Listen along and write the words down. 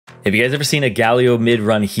Have you guys ever seen a Galio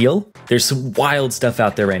mid-run heal? There's some wild stuff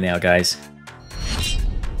out there right now, guys.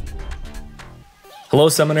 Hello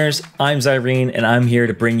Summoners, I'm Zyrene and I'm here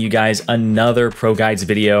to bring you guys another ProGuides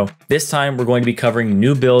video. This time we're going to be covering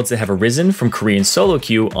new builds that have arisen from Korean solo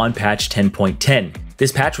queue on patch 10.10.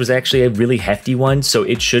 This patch was actually a really hefty one, so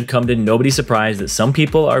it should come to nobody's surprise that some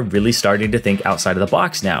people are really starting to think outside of the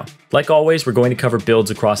box now. Like always, we're going to cover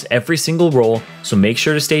builds across every single role, so make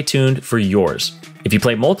sure to stay tuned for yours. If you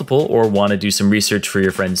play multiple or want to do some research for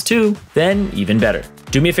your friends too, then even better.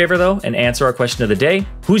 Do me a favor though and answer our question of the day.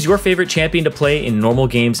 Who's your favorite champion to play in normal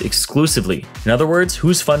games exclusively? In other words,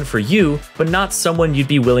 who's fun for you, but not someone you'd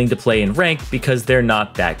be willing to play in rank because they're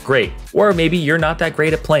not that great. Or maybe you're not that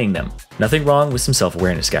great at playing them. Nothing wrong with some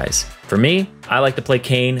self-awareness, guys. For me, I like to play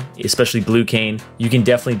Kayn, especially blue Kayn. You can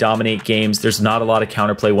definitely dominate games. There's not a lot of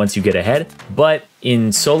counterplay once you get ahead, but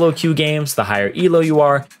in solo queue games, the higher elo you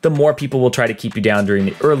are, the more people will try to keep you down during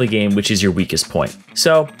the early game, which is your weakest point.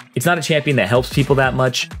 So it's not a champion that helps people that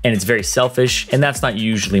much, and it's very selfish, and that's not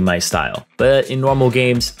usually my style. But in normal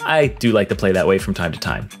games, I do like to play that way from time to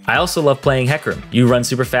time. I also love playing Hecarim. You run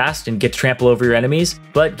super fast and get to trample over your enemies,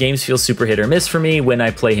 but games feel super hit or miss for me when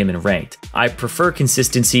I play him in ranked. I prefer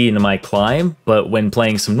consistency in my climb, but when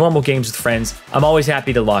playing some normal games with friends, I'm always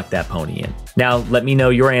happy to lock that pony in. Now, let me know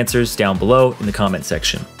your answers down below in the comment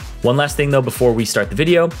section. One last thing though before we start the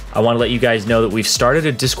video, I want to let you guys know that we've started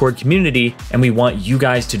a Discord community and we want you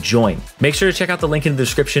guys to join. Make sure to check out the link in the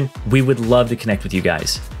description. We would love to connect with you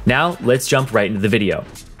guys. Now, let's jump right into the video.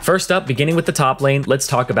 First up, beginning with the top lane, let's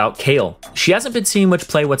talk about Kayle. She hasn't been seeing much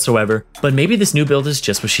play whatsoever, but maybe this new build is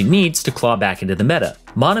just what she needs to claw back into the meta.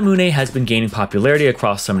 Manamune has been gaining popularity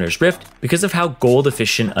across Summoner's Rift because of how gold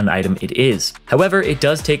efficient an item it is. However, it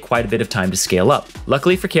does take quite a bit of time to scale up.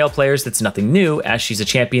 Luckily for Kayle players, that's nothing new, as she's a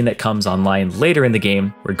champion that comes online later in the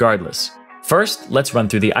game regardless. First, let's run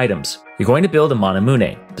through the items. You're going to build a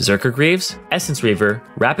Manamune, Berserker Greaves, Essence Reaver,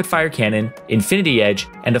 Rapid Fire Cannon, Infinity Edge,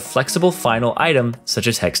 and a flexible final item such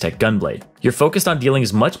as Hextech Gunblade. You're focused on dealing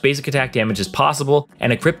as much basic attack damage as possible,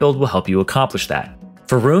 and a crit build will help you accomplish that.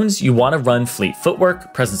 For runes, you want to run Fleet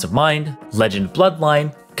Footwork, Presence of Mind, Legend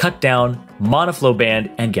Bloodline, Cut Down, Mana Flow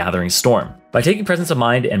Band, and Gathering Storm. By taking Presence of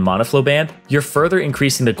Mind and Mana Flow Band, you're further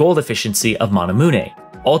increasing the gold efficiency of Manamune.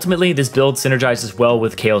 Ultimately, this build synergizes well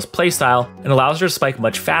with Kayle's playstyle and allows her to spike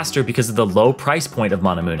much faster because of the low price point of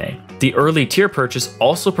Manamune. The early tier purchase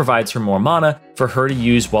also provides her more mana for her to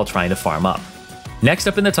use while trying to farm up. Next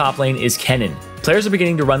up in the top lane is Kennen. Players are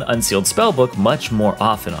beginning to run Unsealed Spellbook much more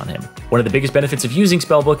often on him. One of the biggest benefits of using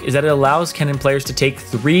Spellbook is that it allows Kennen players to take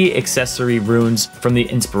 3 accessory runes from the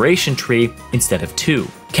Inspiration Tree instead of 2.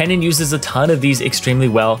 Kennen uses a ton of these extremely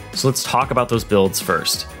well, so let's talk about those builds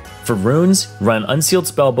first. For runes, run Unsealed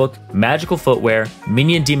Spellbook, Magical Footwear,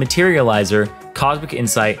 Minion Dematerializer, Cosmic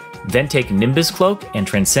Insight, then take Nimbus Cloak and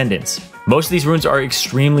Transcendence. Most of these runes are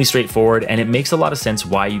extremely straightforward, and it makes a lot of sense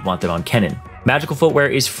why you'd want them on Kennen. Magical Footwear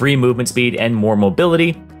is free movement speed and more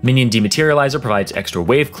mobility, Minion Dematerializer provides extra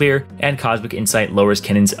wave clear, and Cosmic Insight lowers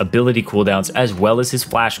Kennen's ability cooldowns as well as his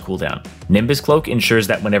flash cooldown. Nimbus Cloak ensures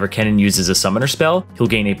that whenever Kennen uses a summoner spell, he'll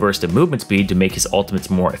gain a burst of movement speed to make his ultimates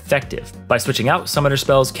more effective. By switching out summoner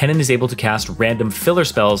spells, Kennen is able to cast random filler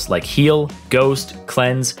spells like Heal, Ghost,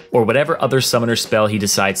 Cleanse, or whatever other summoner spell he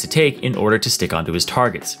decides to take in order to stick onto his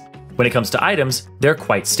targets. When it comes to items, they're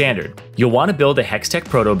quite standard. You'll want to build a Hextech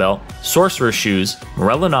Proto Belt, Sorcerer's Shoes,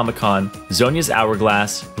 Morellonomicon, Zhonya's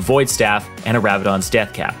Hourglass, Void Staff, and a Rabadon's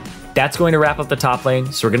Death Cap. That's going to wrap up the top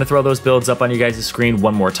lane, so we're going to throw those builds up on your guys' screen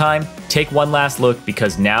one more time. Take one last look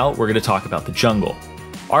because now we're going to talk about the jungle.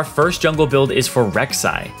 Our first jungle build is for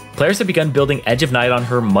Rek'Sai. Players have begun building Edge of Night on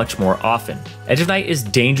her much more often. Edge of Night is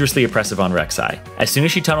dangerously oppressive on Rek'Sai. As soon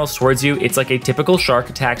as she tunnels towards you, it's like a typical shark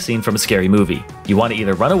attack scene from a scary movie. You want to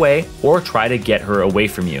either run away or try to get her away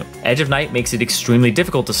from you. Edge of Night makes it extremely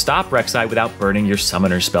difficult to stop Rek'Sai without burning your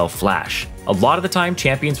summoner spell Flash. A lot of the time,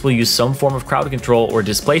 champions will use some form of crowd control or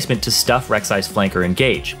displacement to stuff Rek'Sai's flank or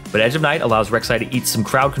engage, but Edge of Night allows Rek'Sai to eat some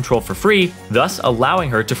crowd control for free, thus allowing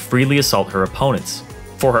her to freely assault her opponents.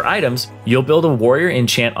 For her items, you'll build a Warrior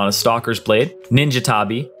Enchant on a Stalker's Blade, Ninja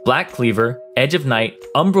Tabi, Black Cleaver, Edge of Night,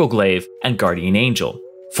 Umbral Glaive, and Guardian Angel.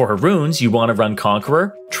 For her runes, you want to run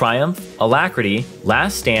Conqueror, Triumph, Alacrity,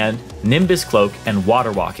 Last Stand, Nimbus Cloak, and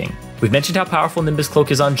Water Walking. We've mentioned how powerful Nimbus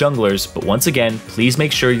Cloak is on junglers, but once again, please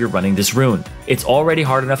make sure you're running this rune. It's already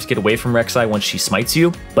hard enough to get away from Rek'Sai once she smites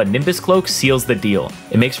you, but Nimbus Cloak seals the deal.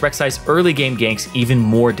 It makes Rek'Sai's early game ganks even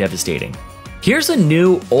more devastating. Here's a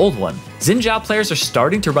new old one. Xin Zhao players are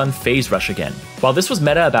starting to run Phase Rush again. While this was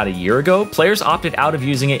meta about a year ago, players opted out of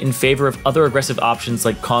using it in favor of other aggressive options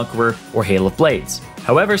like Conqueror or Hail of Blades.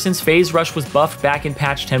 However, since Phase Rush was buffed back in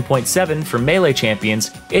patch 10.7 for melee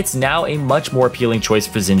champions, it's now a much more appealing choice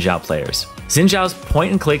for Xin Zhao players. Xin Zhao's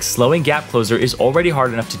point-and-click slowing gap closer is already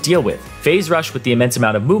hard enough to deal with. Phase Rush, with the immense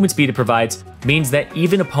amount of movement speed it provides, means that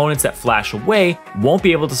even opponents that flash away won't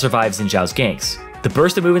be able to survive Xin Zhao's ganks. The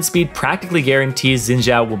burst of movement speed practically guarantees Xin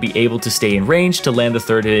Zhao will be able to stay in range to land the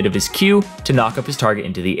third hit of his Q to knock up his target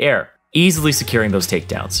into the air, easily securing those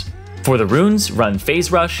takedowns. For the runes, run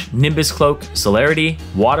Phase Rush, Nimbus Cloak, Celerity,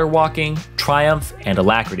 Water Walking, Triumph, and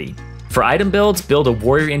Alacrity. For item builds, build a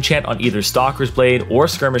Warrior Enchant on either Stalker's Blade or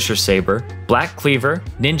Skirmisher Saber, Black Cleaver,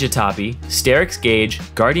 Ninja Tabi, Sterix Gauge,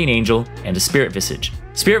 Guardian Angel, and a Spirit Visage.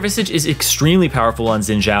 Spirit Visage is extremely powerful on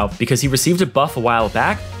Xin Zhao because he received a buff a while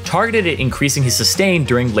back, targeted at increasing his sustain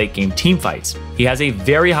during late game teamfights. He has a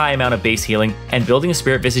very high amount of base healing, and building a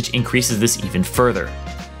Spirit Visage increases this even further.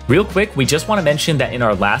 Real quick, we just want to mention that in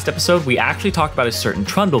our last episode, we actually talked about a certain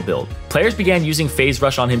Trundle build. Players began using Phase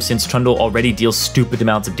Rush on him since Trundle already deals stupid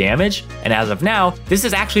amounts of damage, and as of now, this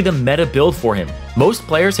is actually the meta build for him. Most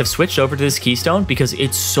players have switched over to this keystone because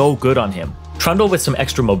it's so good on him. Trundle with some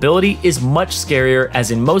extra mobility is much scarier,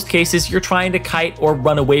 as in most cases, you're trying to kite or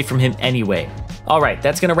run away from him anyway. Alright,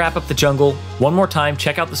 that's going to wrap up the jungle. One more time,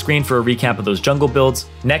 check out the screen for a recap of those jungle builds.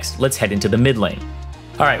 Next, let's head into the mid lane.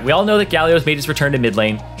 Alright, we all know that Galio's made his return to mid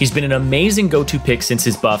lane. He's been an amazing go-to pick since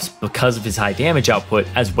his buffs because of his high damage output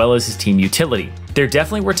as well as his team utility. There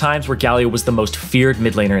definitely were times where Galio was the most feared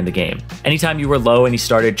mid laner in the game. Anytime you were low and he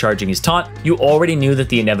started charging his taunt, you already knew that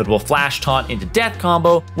the inevitable flash taunt into death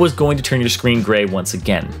combo was going to turn your screen gray once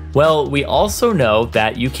again. Well, we also know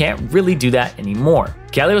that you can't really do that anymore.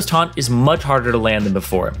 Galio's taunt is much harder to land than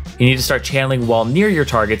before. You need to start channeling while near your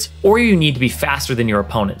targets, or you need to be faster than your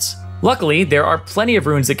opponents. Luckily, there are plenty of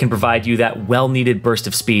runes that can provide you that well-needed burst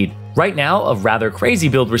of speed. Right now, a rather crazy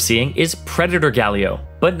build we're seeing is Predator Galio.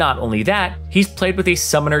 But not only that, he's played with a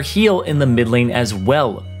Summoner Heal in the mid lane as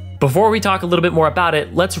well. Before we talk a little bit more about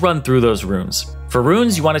it, let's run through those runes. For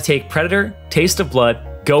runes, you want to take Predator, Taste of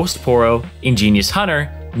Blood, Ghost Poro, Ingenious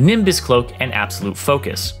Hunter, Nimbus Cloak, and Absolute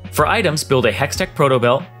Focus. For items, build a Hextech Proto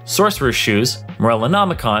Belt, Sorcerer's Shoes,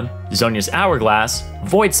 Morellonomicon, Zhonya's Hourglass,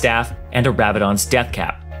 Void Staff, and a Rabadon's Death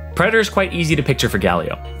Cap. Predator is quite easy to picture for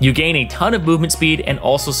Galio. You gain a ton of movement speed and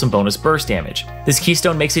also some bonus burst damage. This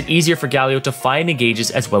keystone makes it easier for Galio to find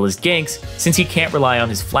engages as well as ganks, since he can't rely on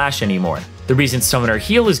his flash anymore. The reason Summoner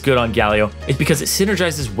Heal is good on Galio is because it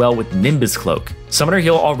synergizes well with Nimbus Cloak. Summoner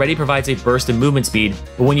Heal already provides a burst of movement speed,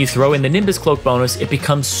 but when you throw in the Nimbus Cloak bonus, it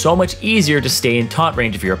becomes so much easier to stay in taunt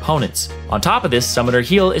range of your opponents. On top of this, Summoner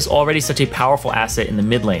Heal is already such a powerful asset in the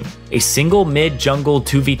mid lane. A single mid-jungle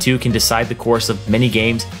 2v2 can decide the course of many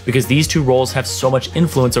games because these two roles have so much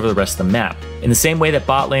influence over the rest of the map. In the same way that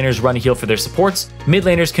bot laners run heal for their supports, mid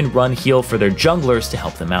laners can run heal for their junglers to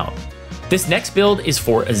help them out. This next build is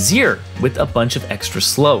for Azir, with a bunch of extra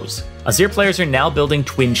slows. Azir players are now building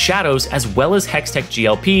Twin Shadows as well as Hextech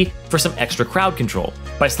GLP for some extra crowd control.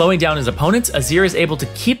 By slowing down his opponents, Azir is able to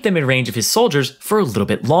keep them in range of his soldiers for a little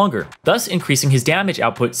bit longer, thus increasing his damage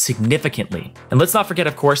output significantly. And let's not forget,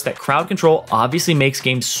 of course, that crowd control obviously makes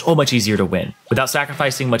games so much easier to win. Without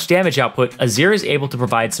sacrificing much damage output, Azir is able to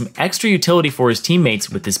provide some extra utility for his teammates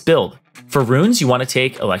with this build. For runes, you want to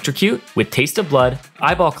take Electrocute with Taste of Blood,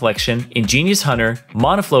 Eyeball Collection, Ingenious Hunter,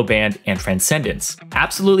 Monoflow Band, and Transcendence.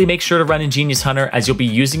 Absolutely make sure to run Ingenious Hunter, as you'll be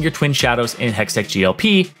using your Twin Shadows in Hextech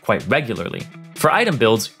GLP quite regularly. For item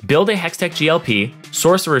builds, build a Hextech GLP,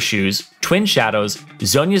 Sorcerer's Shoes, Twin Shadows,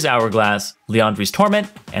 Zhonya's Hourglass, Liandry's Torment,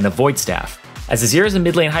 and a Void Staff. As Azir is a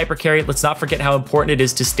mid lane hyper carry, let's not forget how important it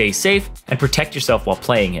is to stay safe and protect yourself while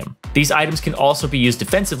playing him. These items can also be used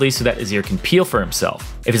defensively so that Azir can peel for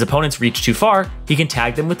himself. If his opponents reach too far, he can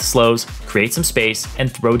tag them with slows, create some space, and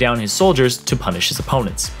throw down his soldiers to punish his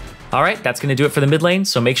opponents. Alright, that's going to do it for the mid lane,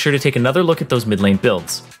 so make sure to take another look at those mid lane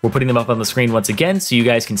builds. We're putting them up on the screen once again so you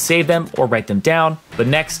guys can save them or write them down, but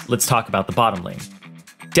next, let's talk about the bottom lane.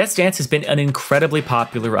 Death's Dance has been an incredibly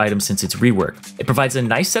popular item since its rework. It provides a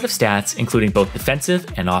nice set of stats, including both defensive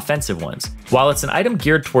and offensive ones. While it's an item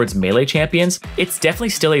geared towards melee champions, it's definitely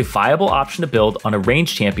still a viable option to build on a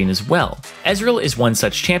ranged champion as well. Ezreal is one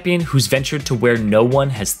such champion who's ventured to where no one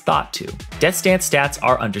has thought to. Death's Dance stats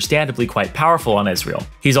are understandably quite powerful on Ezreal.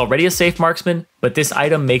 He's already a safe marksman, but this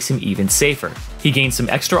item makes him even safer. He gains some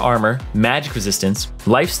extra armor, magic resistance,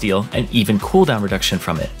 lifesteal, and even cooldown reduction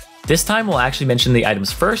from it. This time we'll actually mention the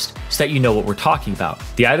items first so that you know what we're talking about.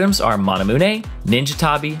 The items are Manamune, Ninja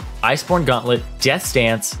Tabi, Iceborne Gauntlet, Death's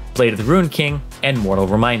Dance, Blade of the Ruined King, and Mortal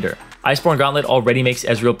Reminder. Iceborne Gauntlet already makes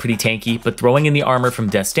Ezreal pretty tanky, but throwing in the armor from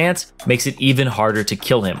Death's Dance makes it even harder to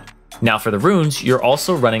kill him. Now for the runes, you're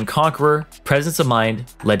also running Conqueror, Presence of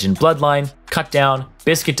Mind, Legend Bloodline, Cut Down,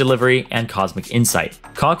 Biscuit Delivery, and Cosmic Insight.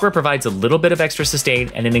 Conqueror provides a little bit of extra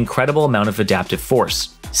sustain and an incredible amount of adaptive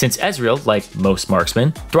force. Since Ezreal, like most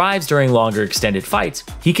marksmen, thrives during longer extended fights,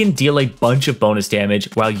 he can deal a bunch of bonus damage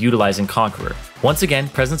while utilizing Conqueror. Once again,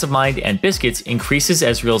 Presence of Mind and Biscuits increases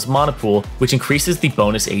Ezreal's mana pool, which increases the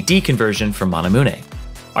bonus AD conversion from Manamune.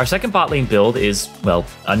 Our second bot lane build is, well,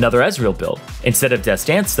 another Ezreal build. Instead of Death's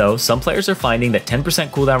Dance though, some players are finding that 10%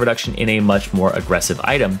 cooldown reduction in a much more aggressive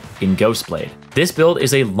item in Ghostblade. This build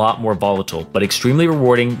is a lot more volatile, but extremely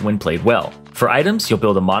rewarding when played well. For items, you'll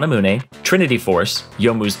build a Manamune, Trinity Force,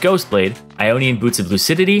 Yomu's Ghostblade, Ionian Boots of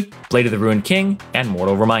Lucidity, Blade of the Ruined King, and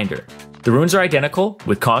Mortal Reminder. The runes are identical,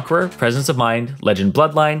 with Conqueror, Presence of Mind, Legend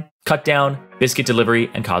Bloodline, Cut Down, Biscuit Delivery,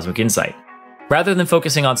 and Cosmic Insight. Rather than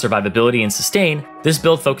focusing on survivability and sustain, this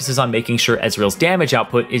build focuses on making sure Ezreal's damage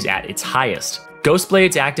output is at its highest.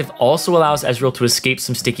 Ghostblade's active also allows Ezreal to escape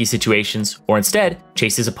some sticky situations, or instead,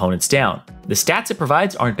 chase his opponents down. The stats it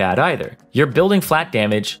provides aren't bad either. You're building flat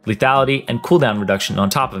damage, lethality, and cooldown reduction on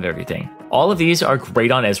top of everything. All of these are great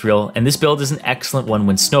on Ezreal, and this build is an excellent one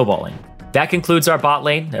when snowballing. That concludes our bot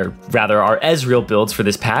lane, or rather our Ezreal builds for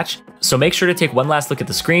this patch, so make sure to take one last look at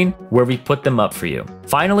the screen where we put them up for you.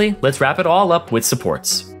 Finally, let's wrap it all up with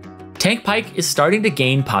supports. Tank Pyke is starting to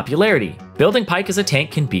gain popularity. Building Pyke as a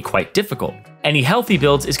tank can be quite difficult. Any healthy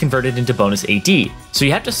builds is converted into bonus AD, so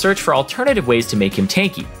you have to search for alternative ways to make him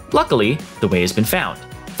tanky. Luckily, the way has been found.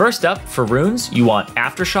 First up, for runes, you want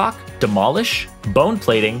Aftershock, Demolish, Bone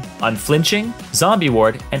Plating, Unflinching, Zombie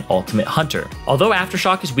Ward, and Ultimate Hunter. Although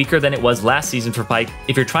Aftershock is weaker than it was last season for Pyke,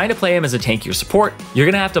 if you're trying to play him as a tankier support, you're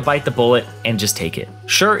gonna have to bite the bullet and just take it.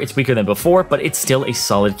 Sure, it's weaker than before, but it's still a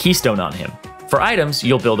solid keystone on him. For items,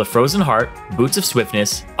 you'll build a Frozen Heart, Boots of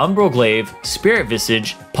Swiftness, Umbral Glaive, Spirit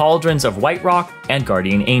Visage, Pauldrons of White Rock, and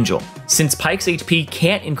Guardian Angel. Since Pyke's HP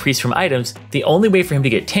can't increase from items, the only way for him to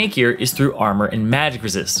get tankier is through armor and magic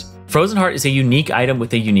resist. Frozen Heart is a unique item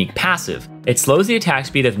with a unique passive. It slows the attack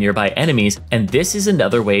speed of nearby enemies, and this is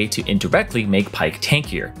another way to indirectly make Pyke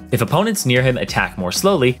tankier. If opponents near him attack more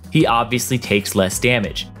slowly, he obviously takes less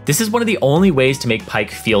damage. This is one of the only ways to make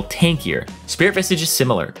Pyke feel tankier. Spirit Visage is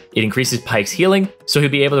similar. It increases Pyke's healing, so he'll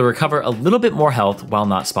be able to recover a little bit more health while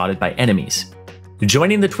not spotted by enemies.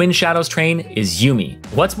 Joining the Twin Shadows train is Yuumi.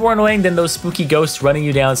 What's more annoying than those spooky ghosts running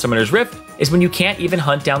you down Summoner's Rift is when you can't even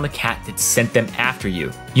hunt down the cat that sent them after you.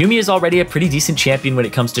 Yuumi is already a pretty decent champion when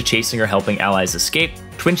it comes to chasing or helping allies escape.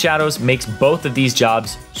 Twin Shadows makes both of these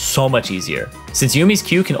jobs so much easier. Since Yuumi's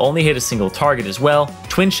Q can only hit a single target as well,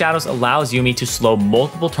 Twin Shadows allows Yuumi to slow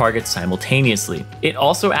multiple targets simultaneously. It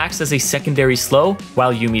also acts as a secondary slow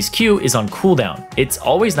while Yuumi's Q is on cooldown. It's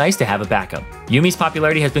always nice to have a backup. Yuumi's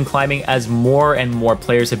popularity has been climbing as more and more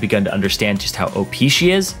players have begun to understand just how OP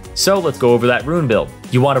she is, so let's go over that rune build.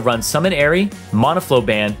 You want to run Summon Airy, Monoflow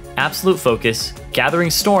Ban, Absolute Focus,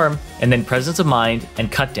 Gathering Storm, and then Presence of Mind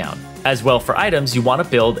and Cut Down. As well for items, you want to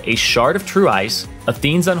build a Shard of True Ice,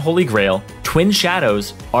 Athene's Unholy Grail, Twin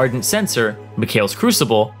Shadows, Ardent Censer, Mikhail's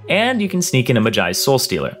Crucible, and you can sneak in a Mejai's Soul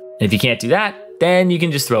Stealer. And if you can't do that, then you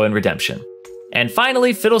can just throw in Redemption. And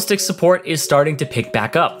finally, Fiddlestick's support is starting to pick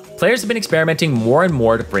back up. Players have been experimenting more and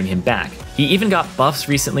more to bring him back. He even got buffs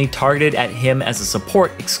recently targeted at him as a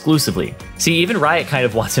support exclusively. See, even Riot kind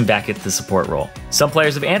of wants him back at the support role. Some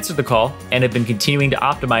players have answered the call and have been continuing to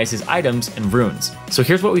optimize his items and runes. So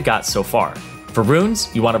here's what we got so far. For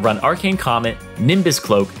runes, you want to run Arcane Comet, Nimbus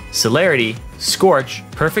Cloak, Celerity, Scorch,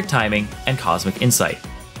 Perfect Timing, and Cosmic Insight.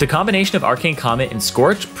 The combination of Arcane Comet and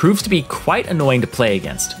Scorch proves to be quite annoying to play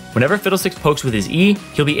against. Whenever Fiddlesticks pokes with his E,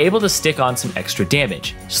 he'll be able to stick on some extra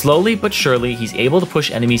damage. Slowly but surely, he's able to push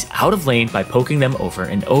enemies out of lane by poking them over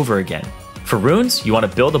and over again. For runes, you want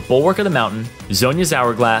to build a Bulwark of the Mountain, Zhonya's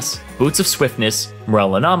Hourglass, Boots of Swiftness,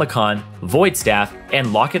 Morellonomicon, Void Staff,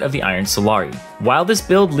 and Locket of the Iron Solari. While this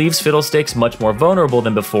build leaves Fiddlesticks much more vulnerable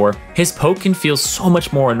than before, his poke can feel so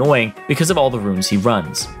much more annoying because of all the runes he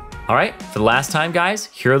runs. Alright, for the last time guys,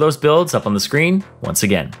 here are those builds up on the screen once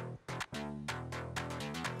again.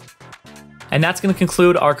 And that's going to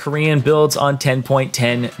conclude our Korean builds on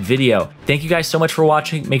 10.10 video. Thank you guys so much for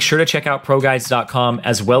watching. Make sure to check out ProGuides.com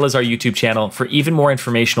as well as our YouTube channel for even more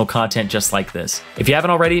informational content just like this. If you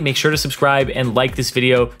haven't already, make sure to subscribe and like this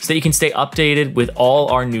video so that you can stay updated with all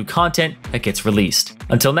our new content that gets released.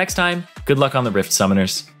 Until next time, good luck on the Rift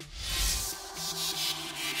Summoners.